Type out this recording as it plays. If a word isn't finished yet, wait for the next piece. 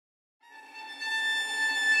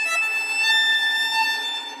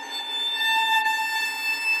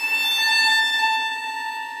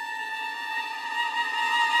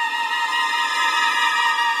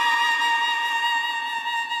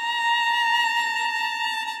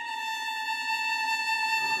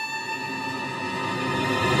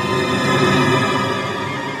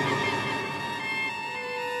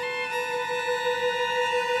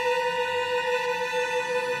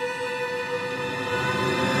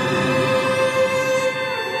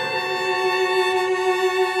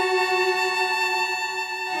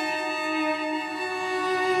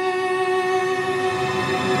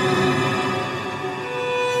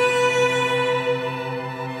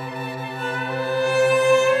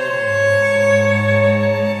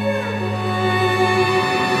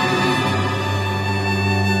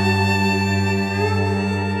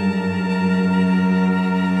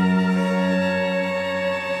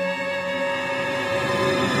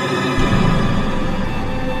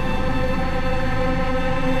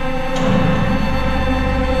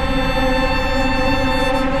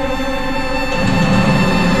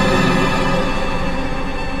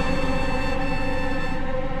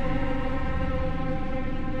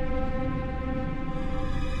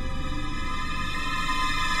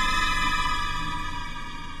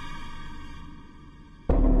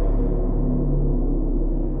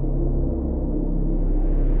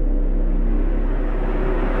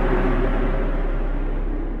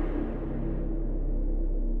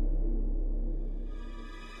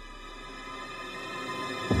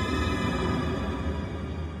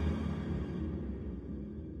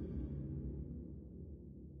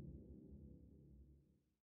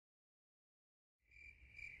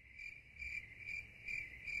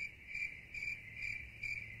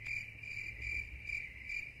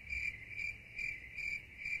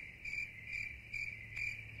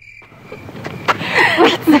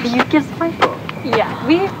You kissed Michael? Yeah,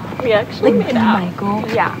 we actually like made out. Michael?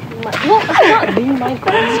 Yeah. Well, it's not the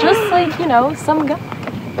Michael. It's just like, you know, some guy.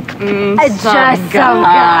 Some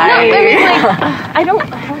guy. No, I mean, like, I don't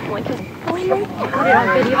like his video.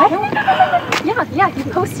 Yeah, you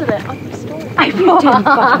posted it on your story. I didn't fucking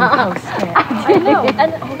post it. I know.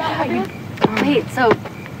 And wait, so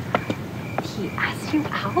he asked you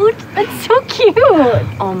out? That's so cute.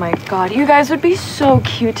 Oh my god, you guys would be so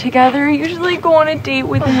cute together. You should like go on a date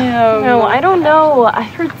with him. no, I don't know.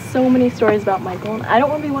 I've heard so many stories about Michael, and I don't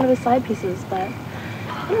want to be one of his side pieces, but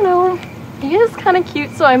I don't know. He is kind of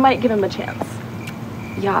cute, so I might give him a chance.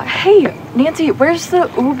 Yeah. Hey, Nancy, where's the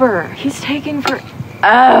Uber? He's taking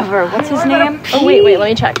forever. What's his name? Oh, wait, let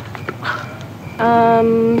me check.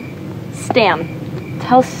 Stan.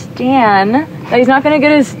 Tell Stan that he's not gonna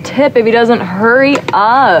get his tip if he doesn't hurry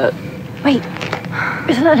up. Wait,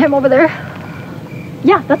 isn't that him over there?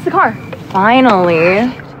 Yeah, that's the car. Finally.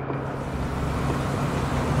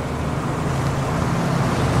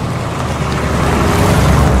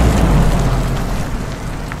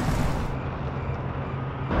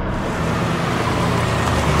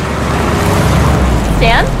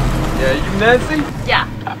 Stan? Yeah, you Nancy? Yeah.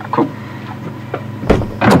 Cool.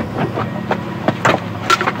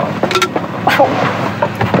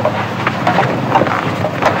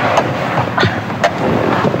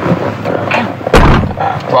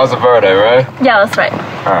 Plaza Verde, right? Yeah, that's right.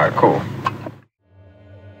 Alright, cool.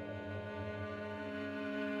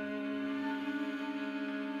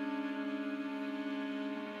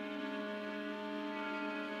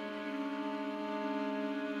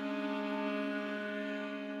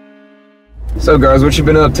 So guys, what you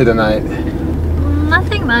been up to tonight?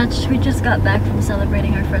 Nothing much. We just got back from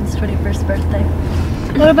celebrating our friend's 21st birthday.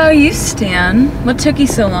 What about you, Stan? What took you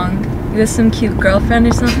so long? You got some cute girlfriend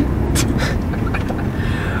or something?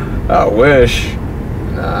 I wish.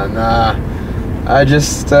 Nah. I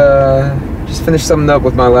just finished something up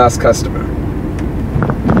with my last customer.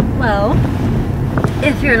 Well,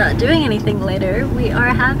 if you're not doing anything later, we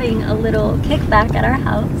are having a little kickback at our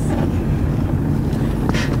house.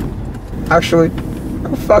 Actually,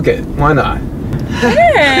 oh, fuck it. Why not?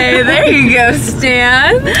 Hey, there you go,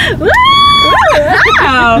 Stan.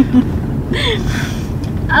 Wow.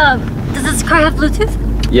 Does this car have Bluetooth?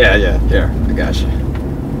 Yeah, here, I got you.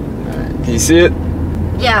 Alright, can you see it?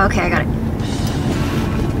 Yeah, okay, I got it.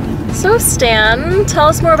 So, Stan, tell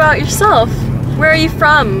us more about yourself. Where are you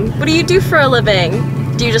from? What do you do for a living?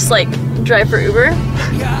 Do you just, like, drive for Uber?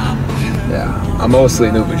 Yeah, I'm mostly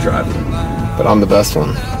an Uber driver, but I'm the best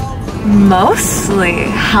one. Mostly?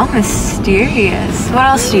 How mysterious. What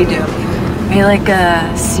else do you do? Are you like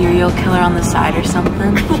a serial killer on the side or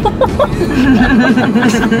something?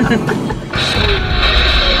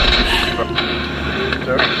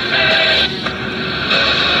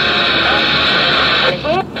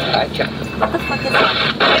 What the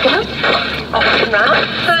fuck is that?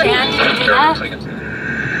 Stan, did you do that?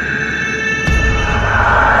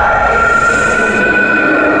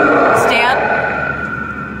 Stan?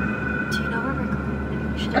 Do you know where we're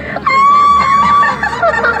going?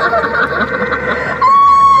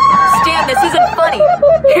 Stan, this isn't funny.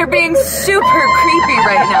 You're being super creepy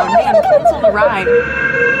right now. Man, cancel the ride. The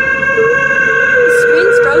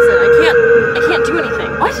screen's frozen. I can't do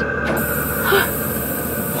anything. What?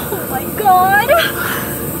 Oh my god!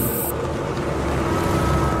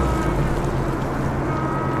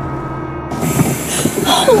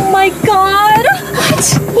 Oh my god!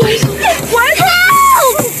 What? What?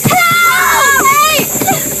 Help! Help!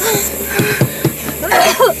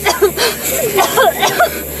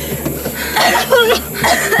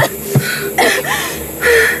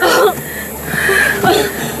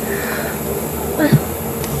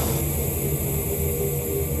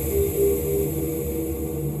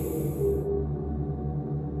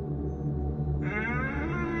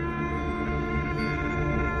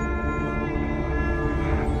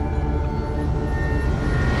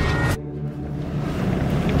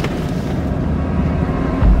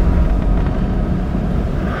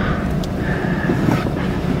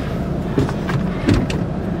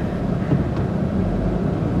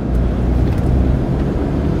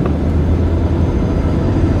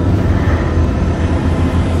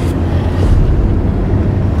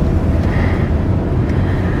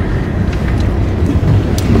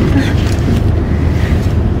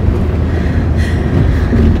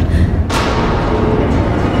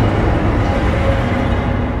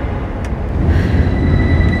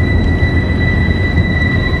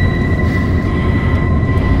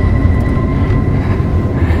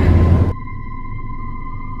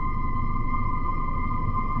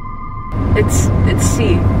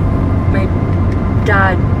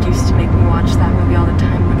 dad used to make me watch that movie all the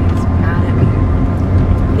time when he was mad at me.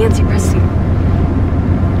 Nancy, press C.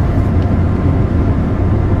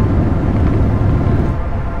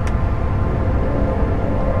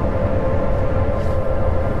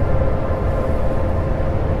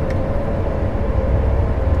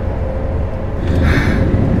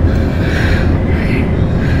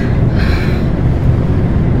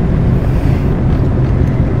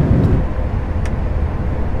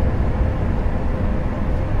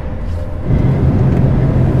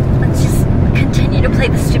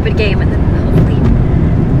 Game, and then hopefully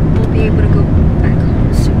we'll be able to go back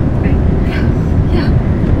home soon, right? Yeah.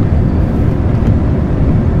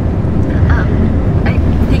 I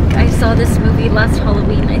think I saw this movie last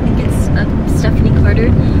Halloween. I think it's Stephanie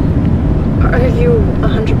Carter. Are you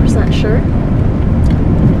 100% sure? I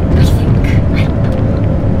don't know.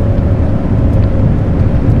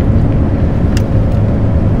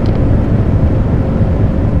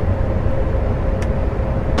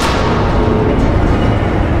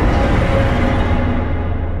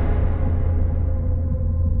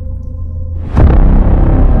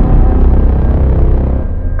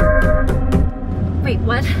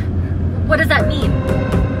 What does that mean?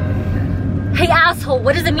 Hey asshole,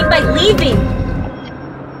 what does it mean by leaving?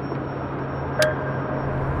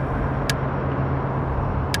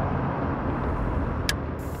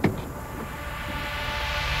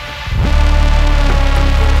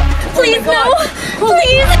 Please, no!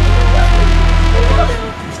 Please!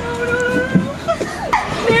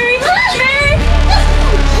 Mary! Mary!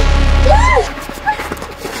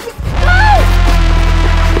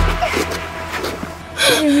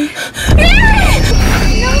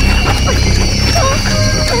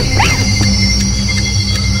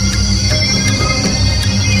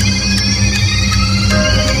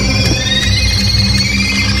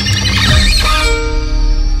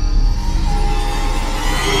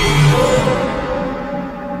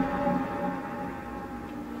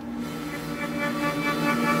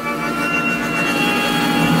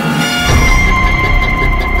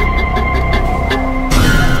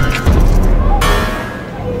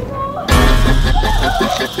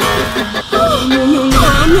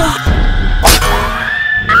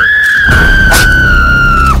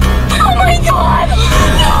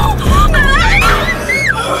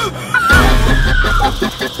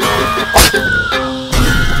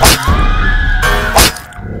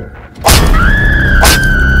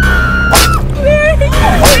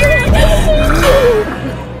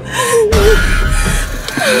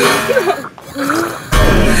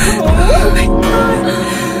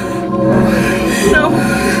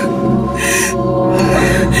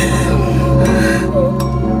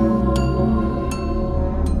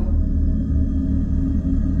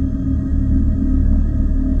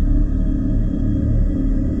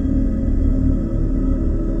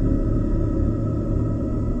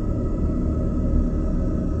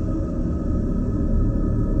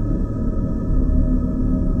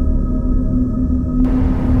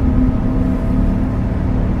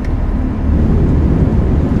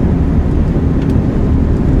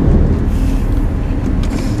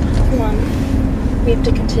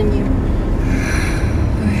 To continue.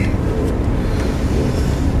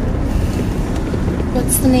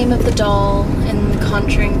 What's the name of the doll in the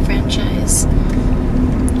Conjuring franchise?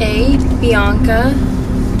 A. Bianca.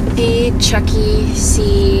 B. Chucky.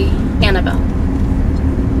 C. Annabelle.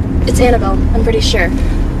 It's Annabelle, I'm pretty sure.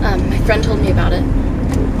 My friend told me about it.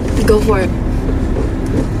 Go for it.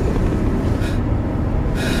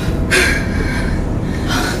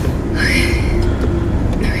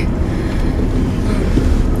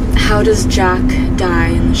 How does Jack die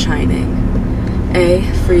in The Shining? A.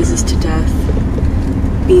 Freezes to death.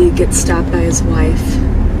 B. Gets stabbed by his wife.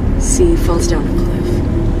 C. Falls down a cliff.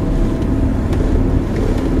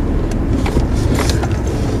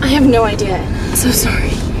 I have no idea. I'm so sorry.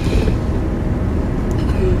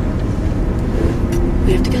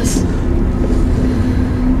 We have to guess.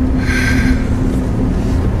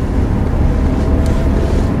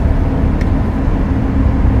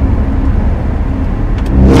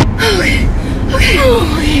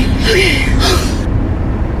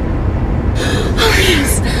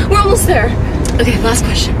 There. Okay, last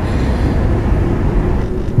question.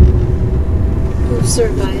 Who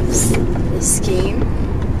survives this game?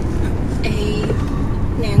 A.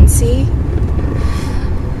 Nancy.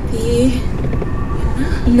 B.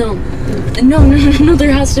 No,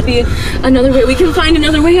 there has to be another way. We can find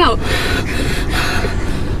another way out.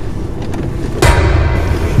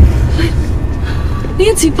 What?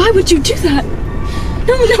 Nancy, why would you do that?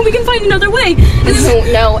 No, we can find another way.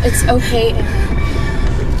 No, it's okay.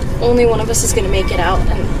 Only one of us is gonna make it out,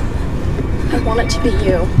 and I want it to be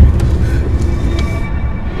you.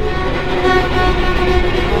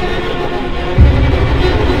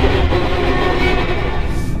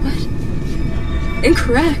 What?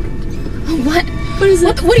 Incorrect. What? What is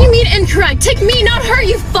it? What do you mean incorrect? Take me, not her,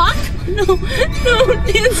 you fuck! No,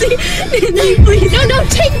 Nancy, please. No,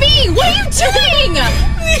 take me! What are you doing?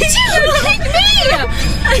 Please, Dude, take me!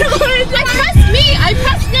 I don't want to. I pressed me! I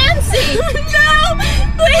pressed Nancy! No!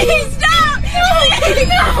 Please, stop!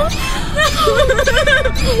 No!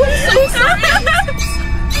 I'm so sorry.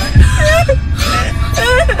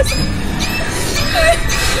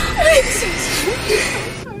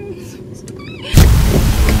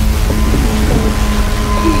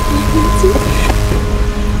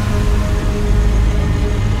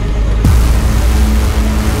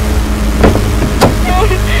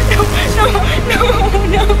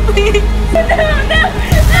 No, please.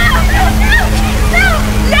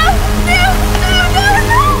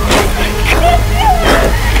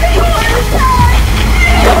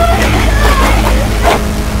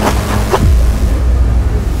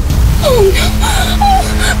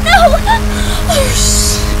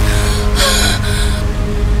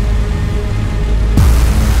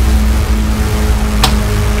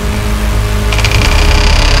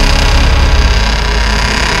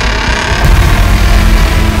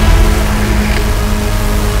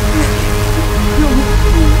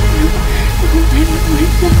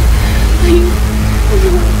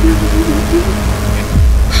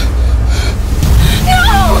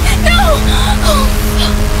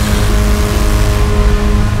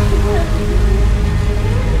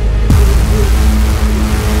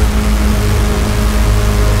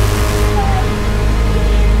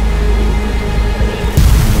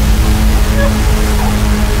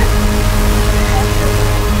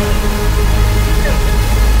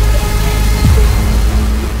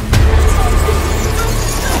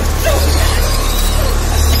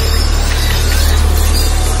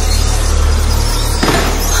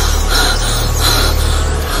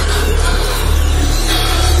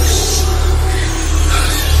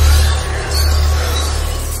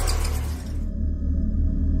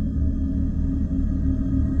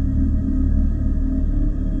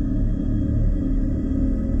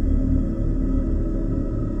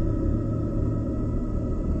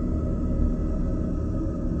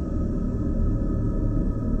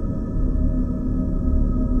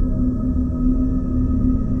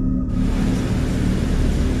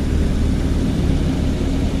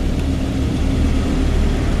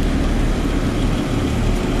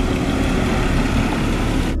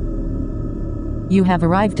 You have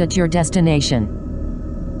arrived at your destination.